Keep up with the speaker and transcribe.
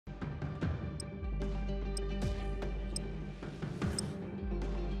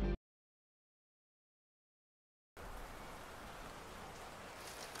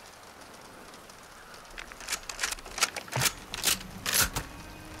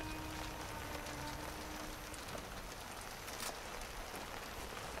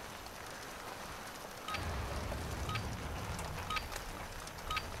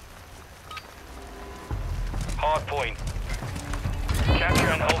hardpoint. Capture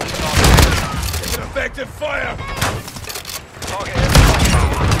and hold the target. It's an effective fire! Target area.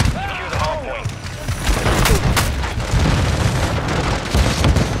 Secure the hardpoint.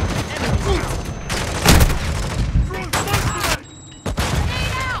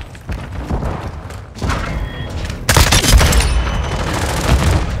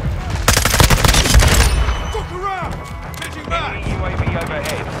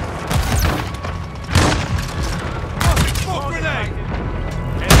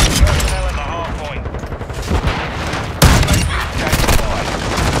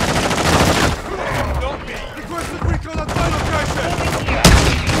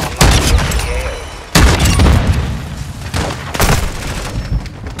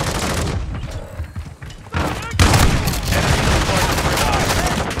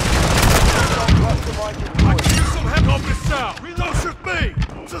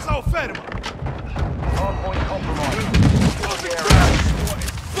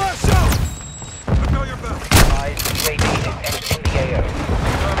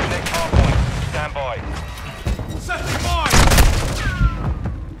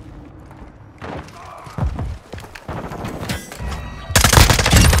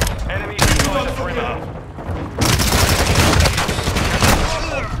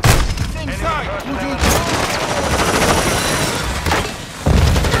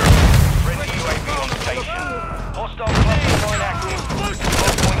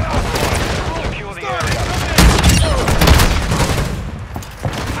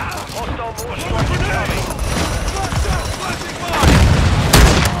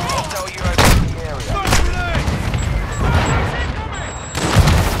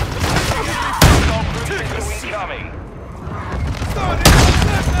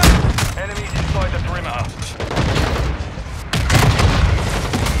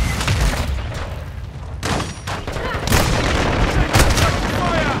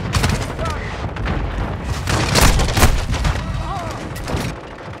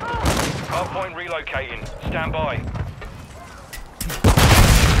 Hardpoint relocating. Stand by.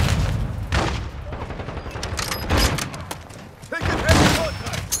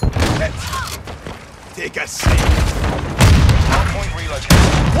 Take a seat. Hardpoint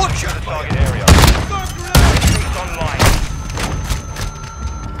relocating. Watch the your target area. Retreat online.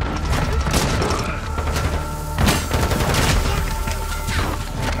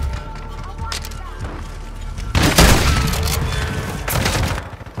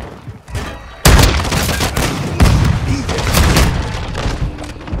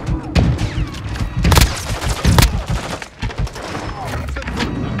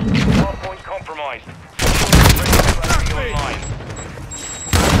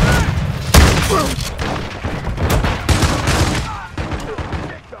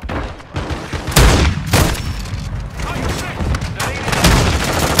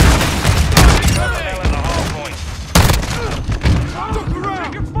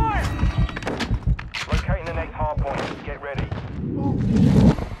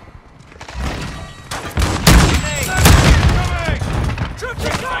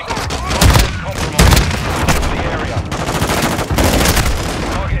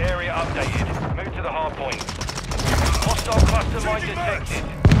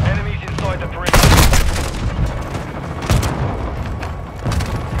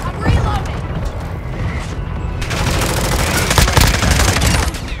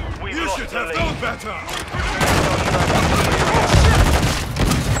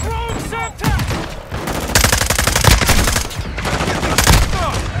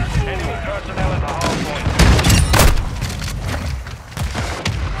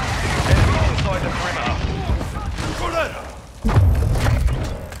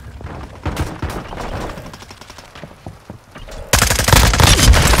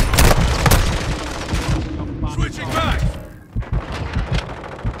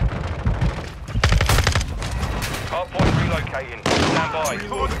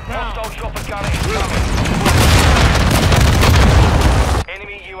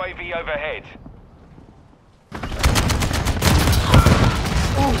 Overhead.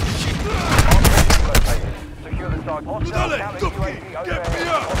 Secure the target. Hostile counter UAV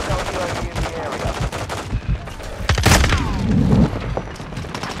overhead. Hostile UAV in the area.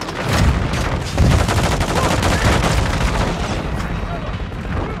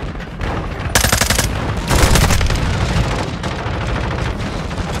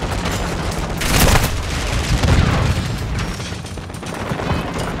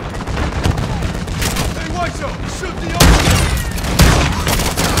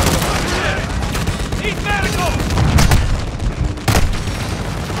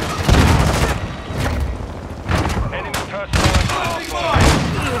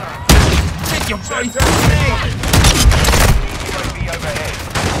 your boy. UAV overhead.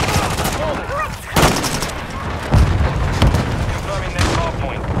 Confirming next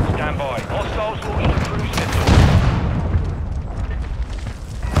hardpoint. Stand by. Hostiles launched a cruise missile.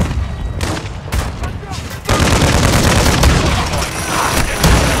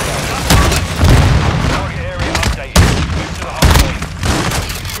 Target area updated. Move to the hardpoint.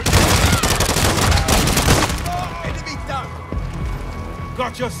 Enemy down!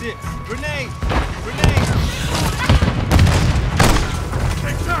 Got your six. Grenade! Grenade!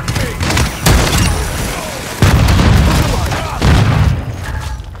 Attack me!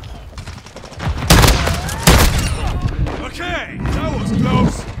 Okay, that was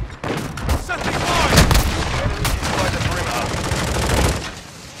close. Setting fire! Enemies inside the perimeter.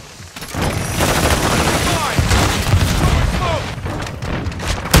 Fire! Smoke!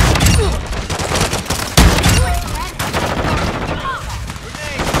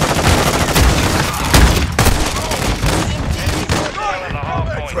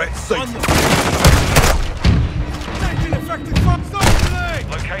 Threat safe. Taking effective fire. Stop delay!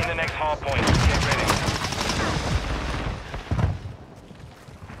 Locating the next hardpoint. Get ready.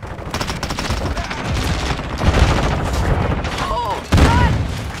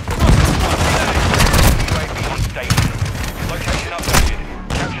 UAV on station. Location updated.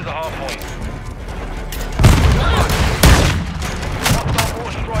 Capture the hardpoint. Hostile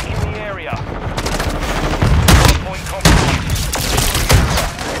war strike in the area. Hardpoint compromised.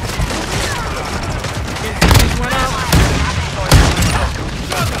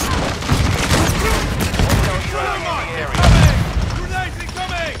 Grenades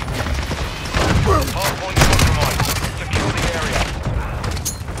incoming! Hardpoint compromised. Secure the area.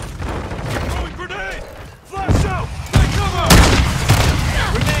 Throwing grenade! Flash out! Take cover!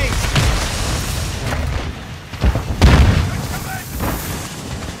 Grenade!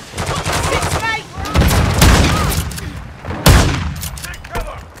 Take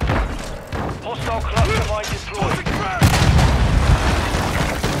cover! Hostile cluster mine deployed. Tossing crack!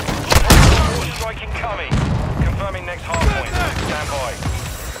 Hostile war strike incoming. Confirming next hardpoint. Stand by.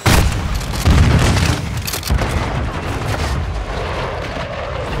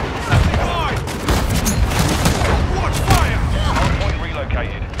 Setting fire! Watch fire! Hardpoint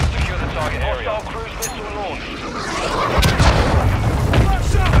relocated. Secure the target area. Hostile cruise missile launched.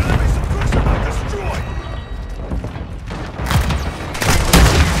 Flash out! Enemy suppression will destroy!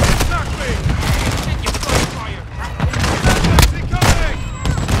 Attack me! Enemies incoming!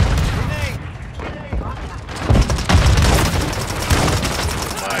 Grenade!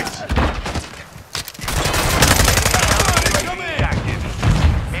 Nice! UAV active.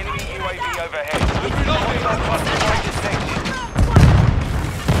 Enemy UAV overhead. Hostile cluster mine detected.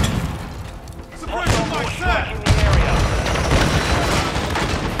 Suppression Hostile war like strike that! in the area.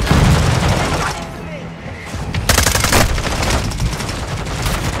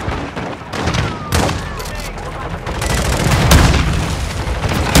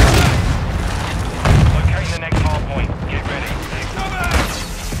 Locating the next hardpoint. Get ready. Incoming!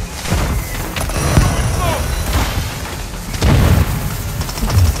 Smoke!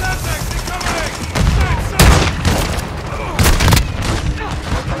 Semtex incoming!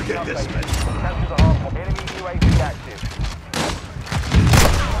 Stay Get this man. Capture the hardpoint. Enemy UAV active.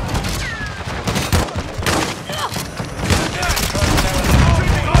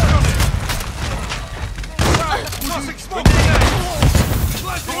 Tossing smoke grenade!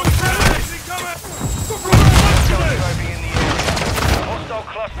 Flashpoint grenades incoming! Hostile UAV in the area. Hostile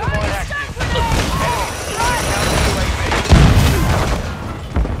cluster mine active. Enemy UAV.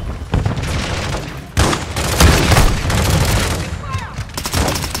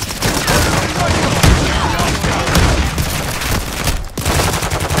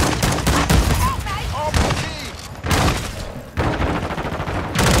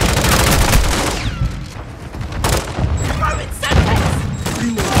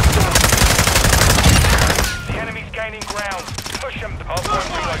 The enemy's gaining ground. Push them. Hardpoint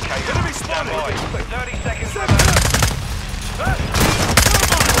relocated. Enemy Stand spotted. by. 30 seconds Semtex! remaining.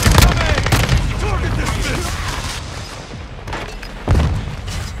 Incoming! Target dismissed!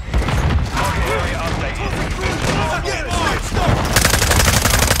 Target area updated. Again, stop!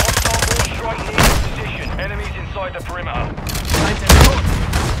 Hostile war strike near your position. Enemies inside the perimeter.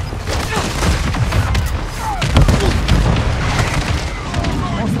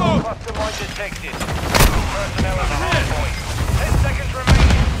 Smoke! Cluster mine detected. Personnel at the hardpoint. 10 seconds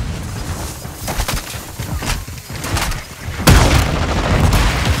remaining.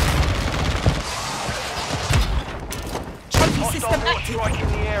 Hostile war strike in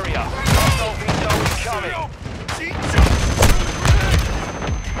the area. Hostile VTOL incoming. Cheat!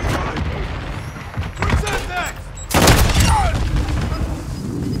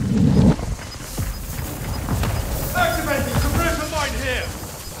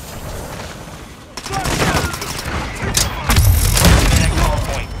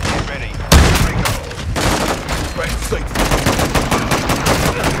 safe.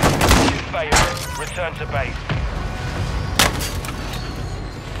 You failed. Return to base.